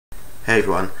Hey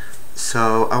everyone,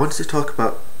 so I wanted to talk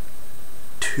about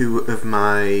two of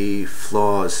my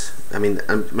flaws. I mean,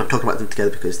 I'm talking about them together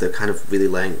because they're kind of really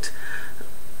linked,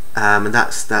 and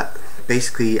that's that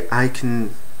basically I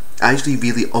usually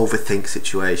really overthink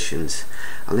situations.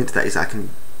 A link to that is I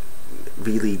can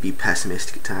really be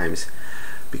pessimistic at times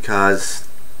because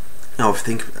I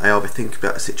overthink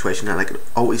about a situation and I can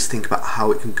always think about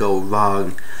how it can go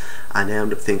wrong, and I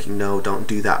end up thinking, no, don't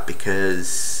do that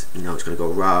because it's going to go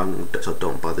wrong, so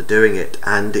don't bother doing it.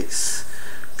 And it's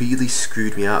really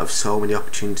screwed me out of so many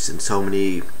opportunities and so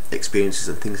many experiences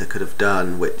and things I could have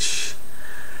done, which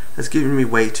has given me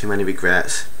way too many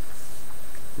regrets.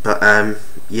 But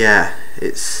yeah,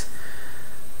 it's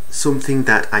something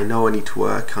that I know I need to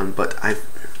work on, but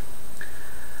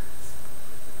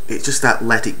it's just that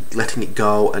letting it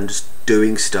go and just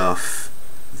doing stuff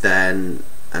then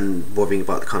and worrying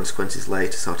about the consequences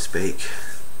later, so to speak.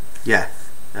 Yeah,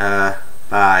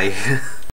 bye.